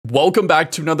Welcome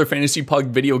back to another Fantasy Pug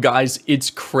video, guys. It's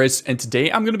Chris, and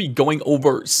today I'm going to be going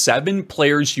over 7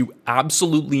 players you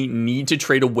absolutely need to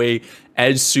trade away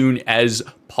as soon as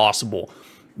possible.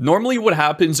 Normally what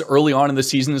happens early on in the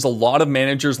season is a lot of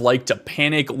managers like to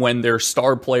panic when their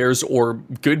star players or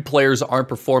good players aren't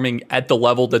performing at the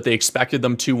level that they expected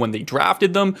them to when they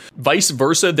drafted them. Vice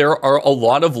versa, there are a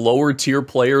lot of lower tier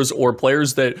players or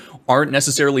players that aren't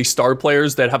necessarily star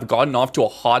players that have gotten off to a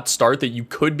hot start that you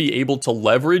could be able to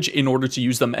leverage in order to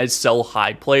use them as sell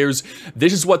high players.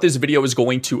 This is what this video is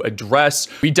going to address.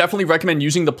 We definitely recommend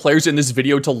using the players in this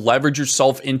video to leverage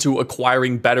yourself into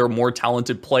acquiring better, more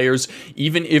talented players,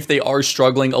 even if they are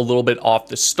struggling a little bit off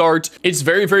the start. It's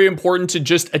very, very important to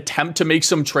just attempt to make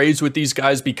some trades with these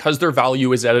guys because their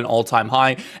value is at an all-time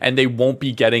high and they won't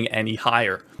be getting any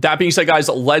higher. That being said, guys,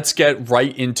 let's get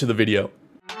right into the video.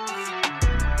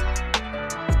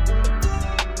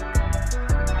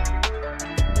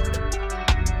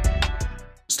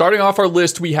 Starting off our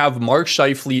list, we have Mark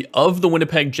Scheifele of the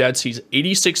Winnipeg Jets. He's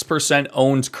 86%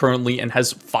 owned currently and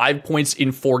has 5 points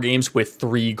in 4 games with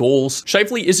 3 goals.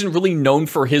 Scheifele isn't really known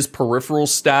for his peripheral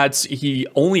stats. He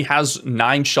only has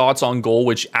 9 shots on goal,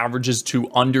 which averages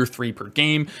to under 3 per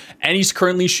game, and he's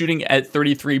currently shooting at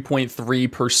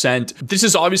 33.3%. This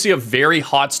is obviously a very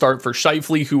hot start for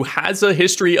Scheifele, who has a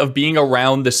history of being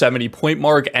around the 70-point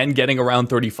mark and getting around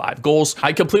 35 goals.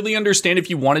 I completely understand if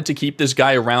you wanted to keep this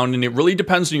guy around, and it really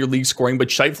depends on your league scoring, but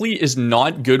Scheifele is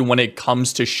not good when it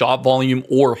comes to shot volume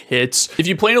or hits. If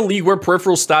you play in a league where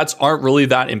peripheral stats aren't really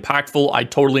that impactful, I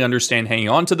totally understand hanging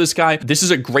on to this guy. This is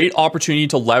a great opportunity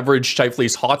to leverage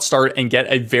Scheifele's hot start and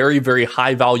get a very, very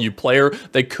high value player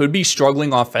that could be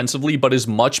struggling offensively, but is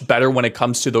much better when it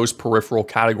comes to those peripheral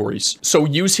categories. So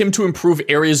use him to improve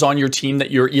areas on your team that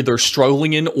you're either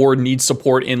struggling in or need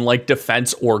support in, like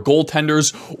defense or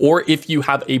goaltenders, or if you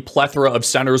have a plethora of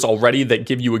centers already that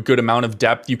give you a good amount of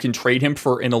depth, you can trade him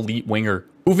for an elite winger.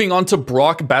 Moving on to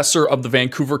Brock Boeser of the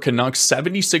Vancouver Canucks,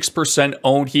 76%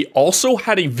 owned. He also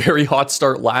had a very hot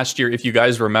start last year, if you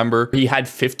guys remember. He had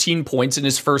 15 points in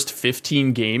his first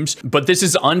 15 games, but this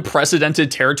is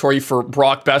unprecedented territory for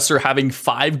Brock Boeser, having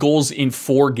 5 goals in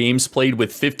 4 games played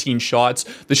with 15 shots.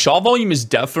 The shot volume is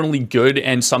definitely good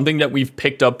and something that we've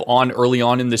picked up on early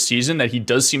on in the season, that he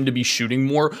does seem to be shooting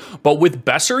more. But with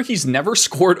Boeser, he's never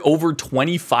scored over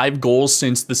 25 goals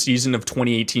since the season of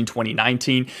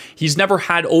 2018-2019. He's never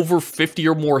had over 50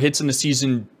 or more hits in the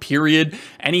season period,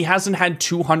 and he hasn't had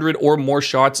 200 or more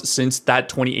shots since that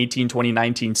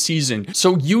 2018-2019 season.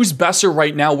 So use Boeser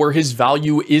right now where his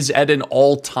value is at an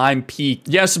all-time peak.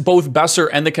 Yes, both Boeser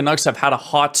and the Canucks have had a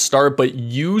hot start, but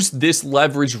use this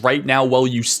leverage right now while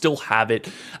you still have it.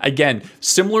 Again,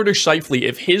 similar to Scheifele,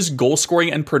 if his goal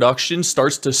scoring and production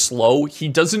starts to slow, he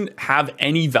doesn't have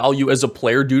any value as a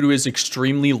player due to his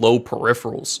extremely low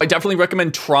peripherals. I definitely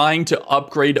recommend trying to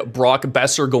upgrade Brock Boeser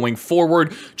going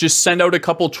forward. Just send out a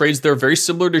couple trades. They're very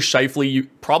similar to Scheifele.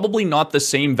 Probably not the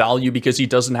same value because he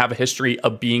doesn't have a history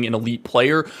of being an elite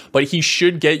player, but he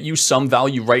should get you some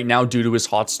value right now due to his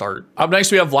hot start. Up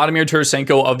next, we have Vladimir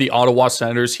Tarasenko of the Ottawa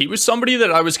Senators. He was somebody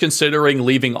that I was considering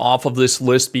leaving off of this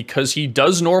list because he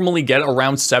does normally get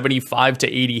around 75 to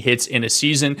 80 hits in a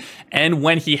season, and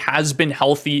when he has been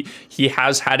healthy, he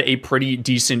has had a pretty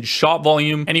decent shot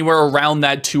volume, anywhere around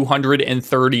that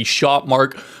 230 shot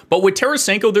mark. But with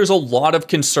Tarasenko, there's a lot of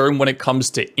concern when it comes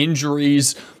to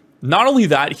injuries. Not only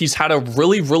that, he's had a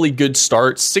really, really good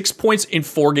start. 6 points in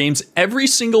 4 games. Every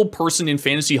single person in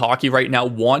fantasy hockey right now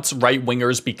wants right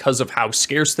wingers because of how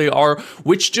scarce they are,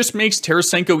 which just makes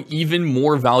Tarasenko even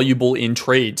more valuable in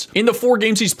trades. In the 4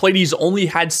 games he's played, he's only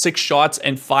had 6 shots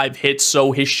and 5 hits,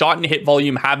 so his shot and hit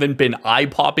volume haven't been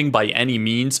eye-popping by any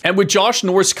means. And with Josh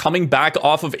Norris coming back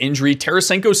off of injury,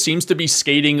 Tarasenko seems to be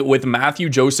skating with Matthew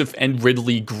Joseph and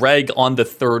Ridley Gregg on the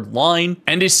 3rd line,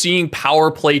 and is seeing power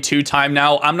play 2 time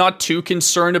now. I'm not too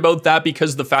concerned about that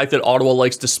because of the fact that Ottawa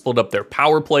likes to split up their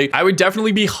power play. I would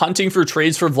definitely be hunting for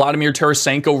trades for Vladimir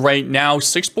Tarasenko right now.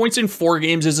 6 points in 4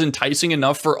 games is enticing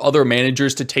enough for other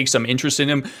managers to take some interest in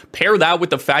him. Pair that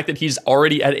with the fact that he's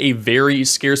already at a very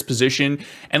scarce position.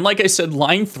 And like I said,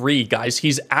 line 3, guys,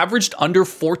 he's averaged under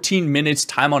 14 minutes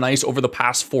time on ice over the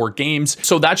past 4 games.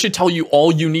 So that should tell you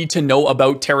all you need to know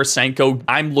about Tarasenko.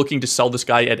 I'm looking to sell this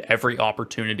guy at every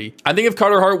opportunity. I think if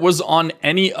Carter Hart was on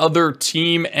any other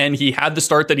team and he had the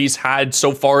start that he's had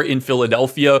so far in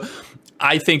Philadelphia,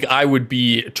 I think I would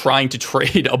be trying to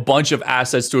trade a bunch of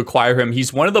assets to acquire him.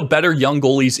 He's one of the better young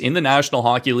goalies in the National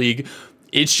Hockey League.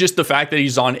 It's just the fact that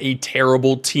he's on a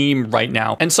terrible team right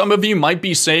now. And some of you might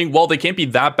be saying, well, they can't be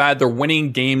that bad. They're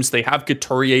winning games. They have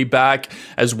Couturier back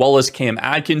as well as Cam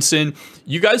Atkinson.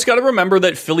 You guys got to remember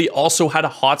that Philly also had a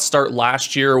hot start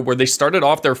last year where they started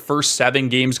off their first 7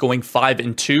 games going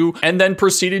 5-2 and then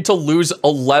proceeded to lose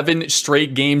 11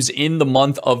 straight games in the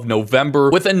month of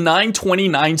November. With a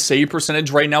 .929 save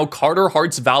percentage right now, Carter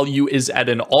Hart's value is at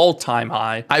an all-time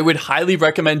high. I would highly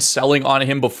recommend selling on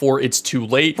him before it's too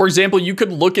late. For example, you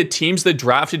could look at teams that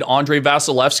drafted Andrei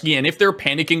Vasilevsky, and if they're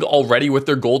panicking already with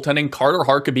their goaltending, Carter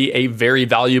Hart could be a very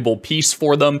valuable piece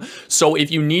for them. So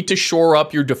if you need to shore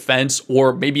up your defense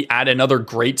or maybe add another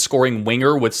great scoring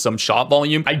winger with some shot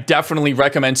volume, I definitely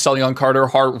recommend selling on Carter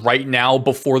Hart right now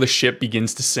before the ship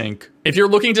begins to sink. If you're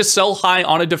looking to sell high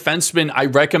on a defenseman, I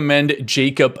recommend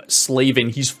Jaccob Slavin.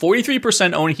 He's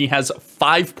 43% owned. He has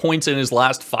 5 points in his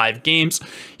last 5 games.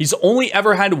 He's only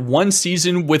ever had 1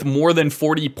 season with more than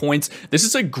 40 points. This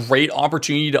is a great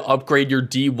opportunity to upgrade your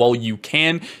D while you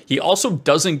can. He also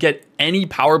doesn't get any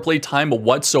power play time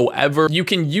whatsoever. You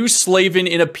can use Slavin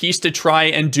in a piece to try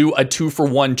and do a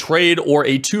 2-for-1 trade or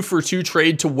a 2-for-2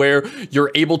 trade to where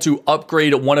you're able to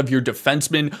upgrade one of your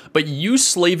defensemen, but use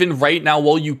Slavin right now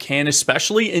while you can,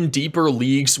 especially in deeper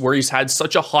leagues where he's had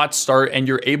such a hot start and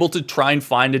you're able to try and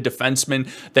find a defenseman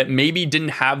that maybe didn't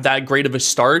have that great of a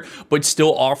start, but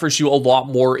still offers you a lot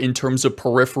more in terms of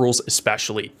peripherals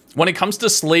especially. When it comes to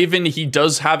Slavin, he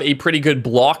does have a pretty good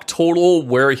block total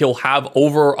where he'll have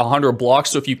over 100 blocks.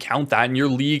 So if you count that in your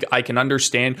league, I can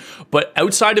understand. But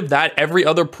outside of that, every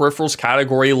other peripherals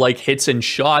category like hits and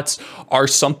shots are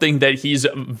something that he's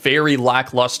very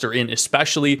lackluster in,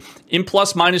 especially in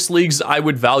plus-minus leagues. I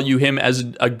would value him as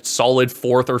a solid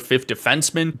 4th or 5th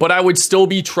defenseman, but I would still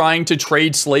be trying to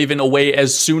trade Slavin away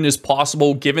as soon as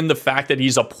possible, given the fact that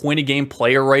he's a point-a-game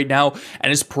player right now and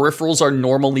his peripherals are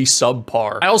normally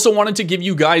subpar. I also wanted to give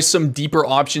you guys some deeper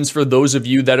options for those of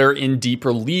you that are in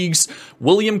deeper leagues.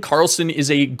 William Karlsson is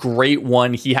a great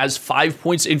one. He has 5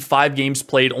 points in 5 games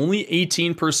played, only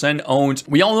 18% owned.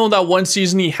 We all know that one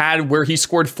season he had where he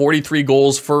scored 43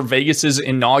 goals for Vegas's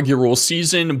inaugural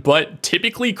season, but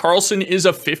typically Karlsson is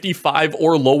a 55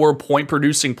 or lower point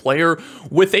producing player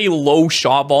with a low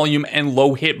shot volume and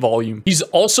low hit volume. He's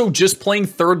also just playing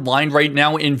 3rd line right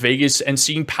now in Vegas and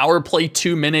seeing power play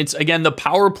 2 minutes. Again, the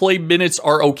power play minutes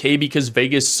are okay because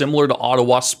Vegas, similar to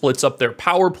Ottawa, splits up their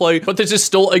power play, but this is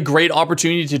still a great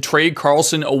opportunity to trade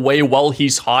Karlsson away while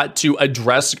he's hot to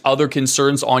address other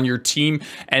concerns on your team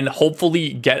and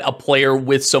hopefully get a player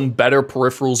with some better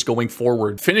peripherals going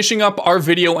forward. Finishing up our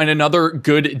video, and another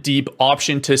good deep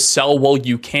option to sell while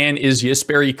you can is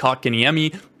Jesperi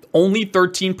Kotkaniemi. Only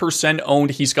 13%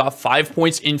 owned. He's got 5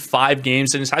 points in 5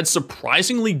 games and has had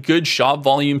surprisingly good shot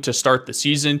volume to start the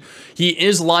season. He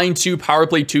is line 2, power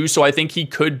play 2, so I think he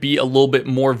could be a little bit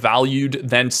more valued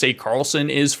than, say, Karlsson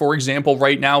is, for example,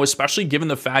 right now, especially given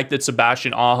the fact that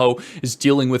Sebastian Aho is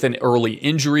dealing with an early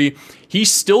injury. He's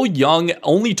still young,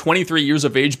 only 23 years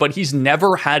of age, but he's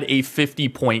never had a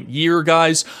 50-point year,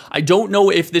 guys. I don't know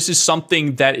if this is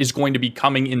something that is going to be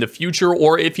coming in the future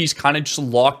or if he's kind of just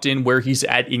locked in where he's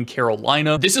at in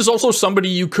Carolina. This is also somebody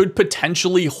you could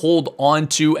potentially hold on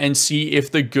to and see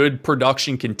if the good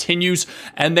production continues,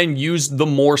 and then use the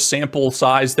more sample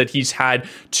size that he's had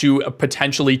to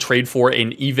potentially trade for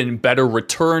an even better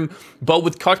return. But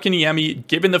with Kotkaniemi,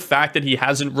 given the fact that he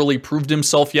hasn't really proved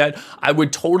himself yet, I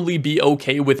would totally be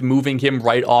okay with moving him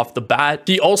right off the bat.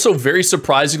 He also very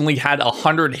surprisingly had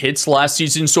 100 hits last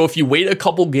season, so if you wait a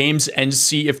couple games and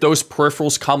see if those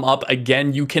peripherals come up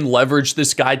again, you can leverage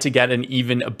this guy to get an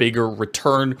even bigger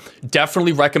return.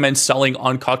 Definitely recommend selling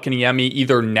on Kotkaniemi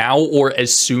either now or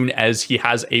as soon as he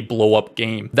has a blow-up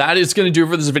game. That is going to do it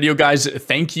for this video, guys.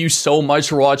 Thank you so much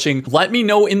for watching. Let me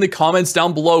know in the comments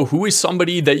down below who is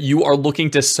somebody that you are looking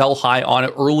to sell high on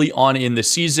early on in the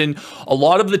season. A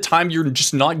lot of the time, you're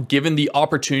just not given the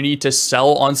opportunity to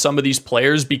sell on some of these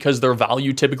players because their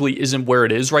value typically isn't where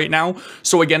it is right now.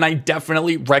 So again, I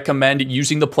definitely recommend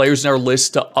using the players in our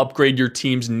list to upgrade your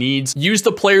team's needs. Use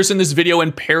the players in this video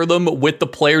and pair them with the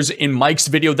players in Mike's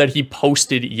video that he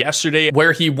posted yesterday,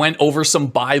 where he went over some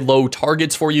buy low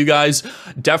targets for you guys.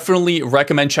 Definitely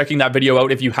recommend checking that video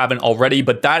out if you haven't already.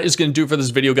 But that is going to do it for this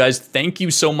video, guys. Thank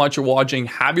you so much for watching.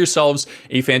 Have yourselves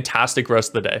a fantastic rest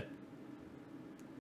of the day.